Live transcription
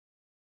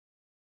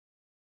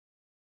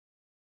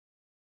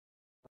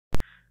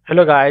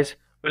Hello guys,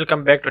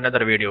 welcome back to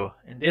another video.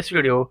 In this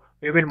video,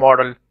 we will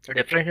model the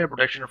differential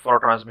protection for a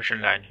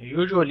transmission line.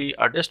 Usually,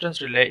 a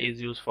distance relay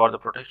is used for the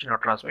protection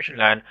of transmission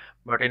line,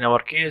 but in our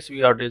case,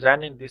 we are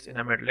designing this in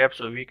a MATLAB,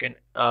 so we can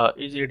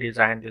easily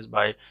design this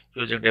by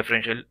using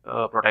differential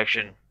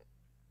protection.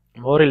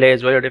 More relay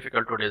is very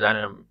difficult to design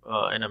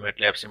in a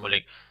MATLAB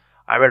Simulink.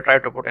 I will try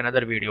to put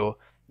another video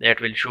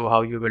that will show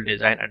how you will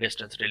design a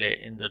distance relay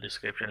in the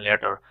description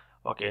later.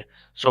 Okay,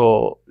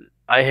 so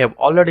I have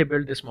already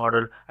built this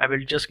model. I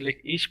will just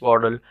click each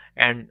model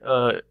and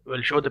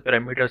will show the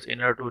parameters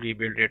in order to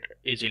rebuild it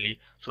easily.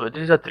 So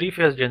this is a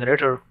three-phase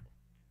generator,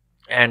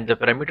 and the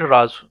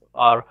parameters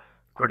are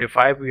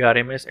 25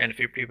 VRMS and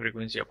 50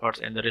 frequency of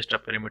hertz, and the rest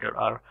of parameter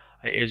are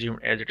I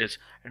assume as it is.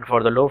 And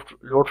for the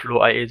load flow,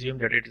 I assume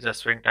that it is a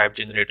swing type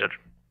generator.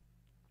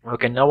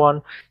 Okay, now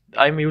on,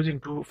 I'm using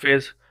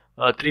three-phase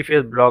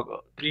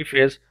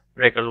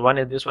breakers. One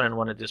is this one and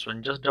one is this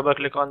one. Just double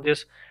click on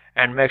this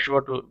and make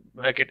sure to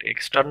make it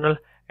external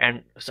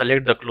and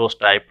select the close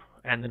type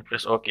and then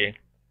press OK.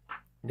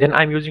 Then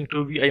I'm using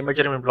two VI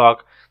measurement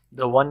block.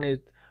 The one is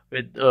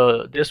with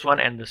this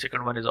one, and the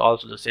second one is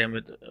also the same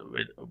with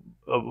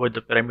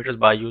the parameters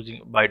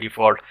by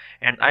default.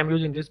 And I'm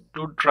using these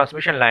two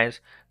transmission lines.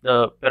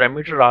 The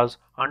parameter is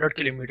 100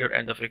 kilometer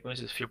and the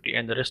frequency is 50,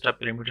 and the rest of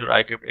parameter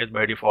I kept as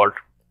by default.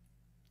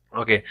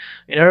 Okay,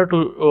 in order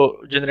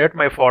to generate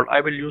my fault, I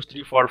will use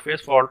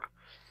phase fault.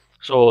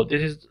 So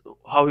this is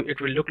how it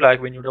will look like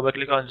when you double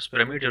click on this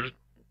parameter.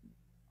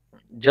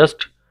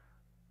 Just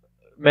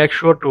make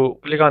sure to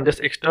click on this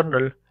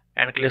external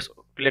and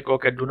click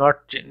OK. Do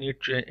not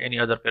need to change any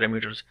other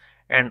parameters.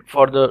 And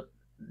for the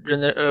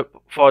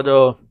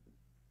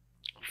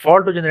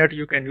fault to generate,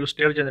 you can use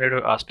step generator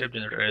or step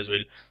generator as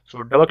well.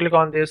 So double click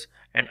on this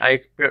and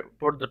I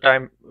put the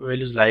time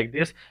values like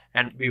this,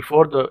 and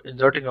before the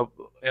inserting of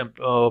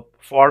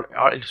fault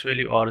or its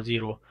value or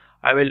 0,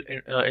 I will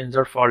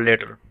insert fault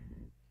later.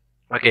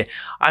 Okay,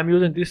 I'm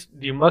using this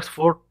demux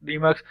for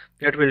demux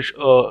that will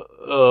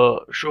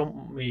show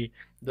me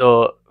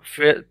the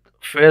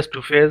phase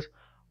to phase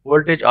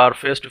voltage or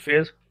phase to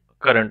phase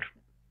current.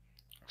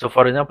 So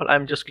for example,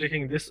 I'm just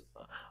clicking this.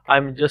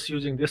 I'm just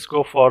using this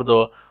scope for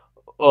the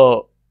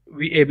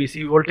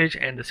VABC voltage,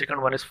 and the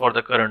second one is for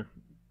the current.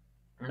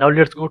 Now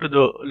let's go to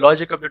the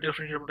logic of the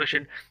differential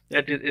protection.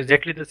 That is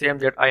exactly the same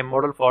that I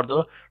model for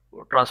the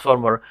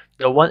transformer.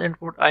 The one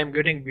input I'm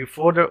getting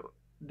before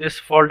this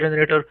fault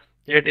generator,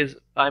 that is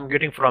I'm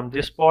getting from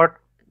this port,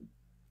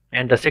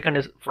 and the second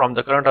is from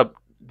the current of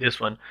this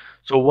one.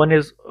 So one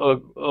is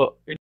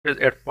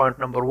at point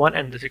number 1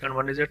 and the second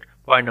one is at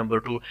point number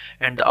 2,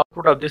 and the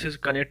output of this is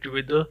connected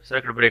with the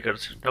circuit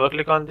breakers. Double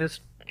click on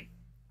this.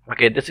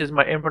 Okay, this is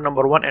my input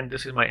number 1 and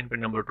this is my input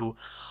number 2.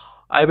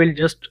 I will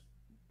just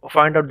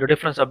find out the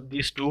difference of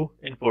these two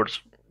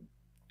inputs,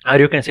 or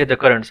you can say the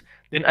currents.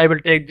 Then I will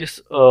take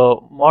this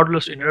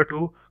modulus in order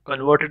to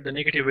convert it the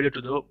negative value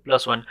to the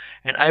plus 1,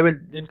 and I will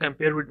then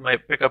compare with my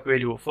pickup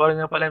value. For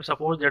example, I'm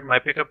suppose that my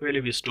pickup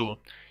value is 2.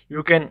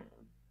 You can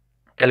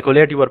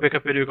calculate your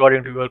pickup value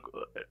according to your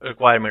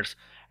requirements.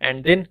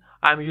 And then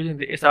I'm using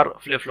the SR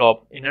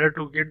flip-flop in order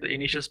to get the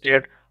initial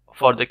state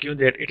for the Q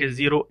that it is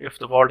 0 if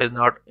the fault is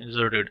not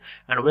inserted,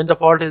 and when the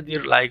fault is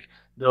there, like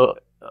the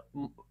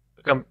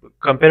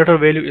comparator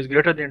value is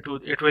greater than 2,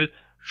 it will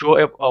show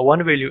up a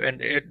 1 value,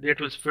 and it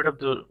will speed up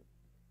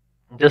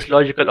this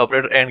logical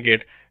operator AND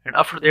gate. And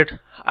after that,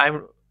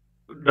 I'm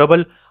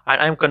double,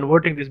 and I'm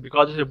converting this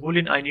because it's a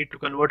boolean. I need to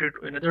convert it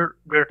to another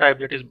data type,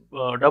 that is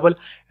double,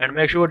 and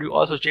make sure you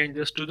also change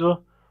this to the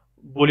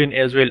boolean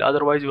as well,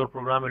 otherwise your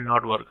program will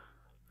not work.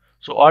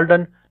 So all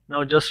done.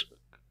 Now just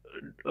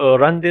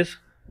run this.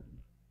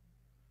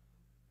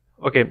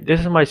 Okay, this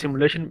is my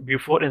simulation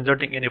before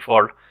inserting any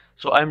fault.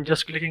 So I'm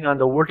just clicking on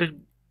the voltage.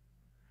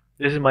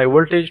 This is my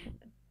voltage.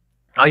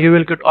 Now you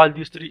will get all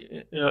these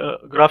three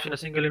graphs in a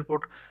single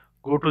input.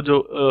 Go to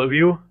the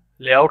view,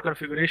 layout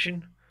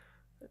configuration,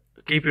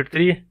 keep it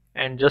 3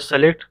 and just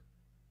select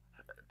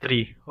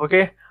 3.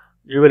 Okay,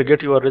 you will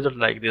get your result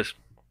like this.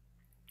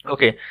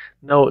 Okay,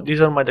 now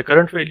these are the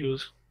current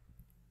values.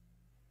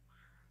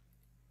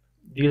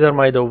 These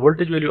are the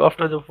voltage value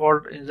after the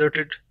fault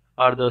inserted,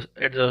 are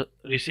at the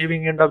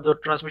receiving end of the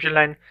transmission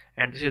line,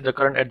 and this is the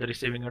current at the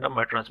receiving end of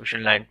my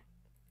transmission line.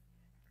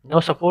 Now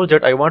suppose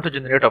that I want to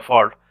generate a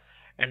fault,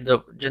 and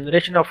the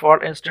generation of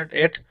fault instant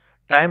at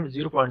time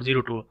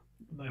 0.02.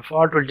 My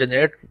fault will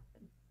generate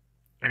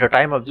at a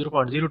time of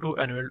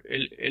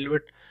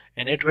 0.02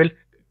 and it will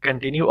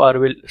continue or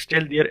will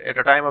still there at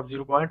a time of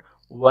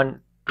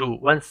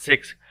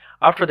 0.1216.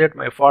 After that,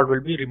 my fault will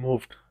be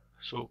removed.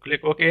 So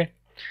click OK.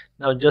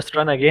 Now just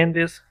run again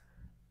this.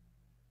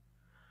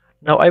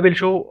 Now I will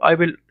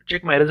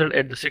check my result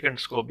at the second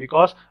scope,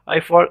 because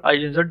I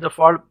insert the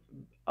fault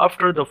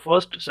after the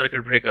first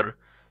circuit breaker.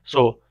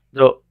 So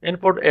the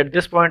input at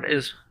this point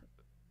is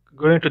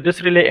going to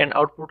this relay, and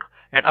output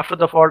and after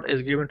the fault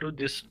is given to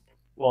this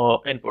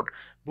input.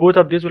 Both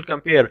of these will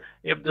compare.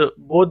 If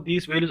both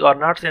these values are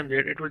not same,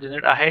 that it will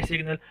generate a high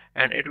signal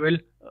and it will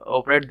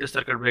operate this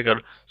circuit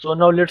breaker. So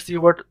now let's see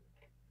what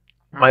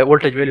my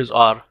voltage values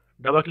are.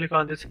 Double click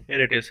on this,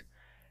 here it is.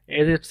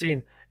 As it's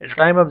seen, at a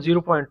time of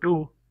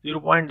 0.2,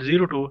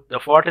 0.02, the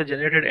fault is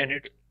generated and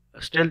it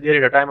still there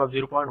at a time of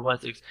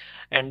 0.16,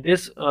 and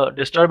this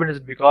disturbance is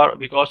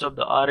because of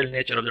the RL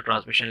nature of the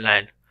transmission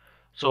line.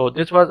 So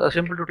this was a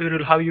simple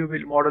tutorial how you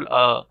will model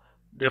a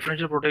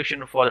differential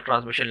protection for the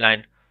transmission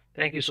line.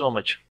 Thank you so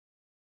much.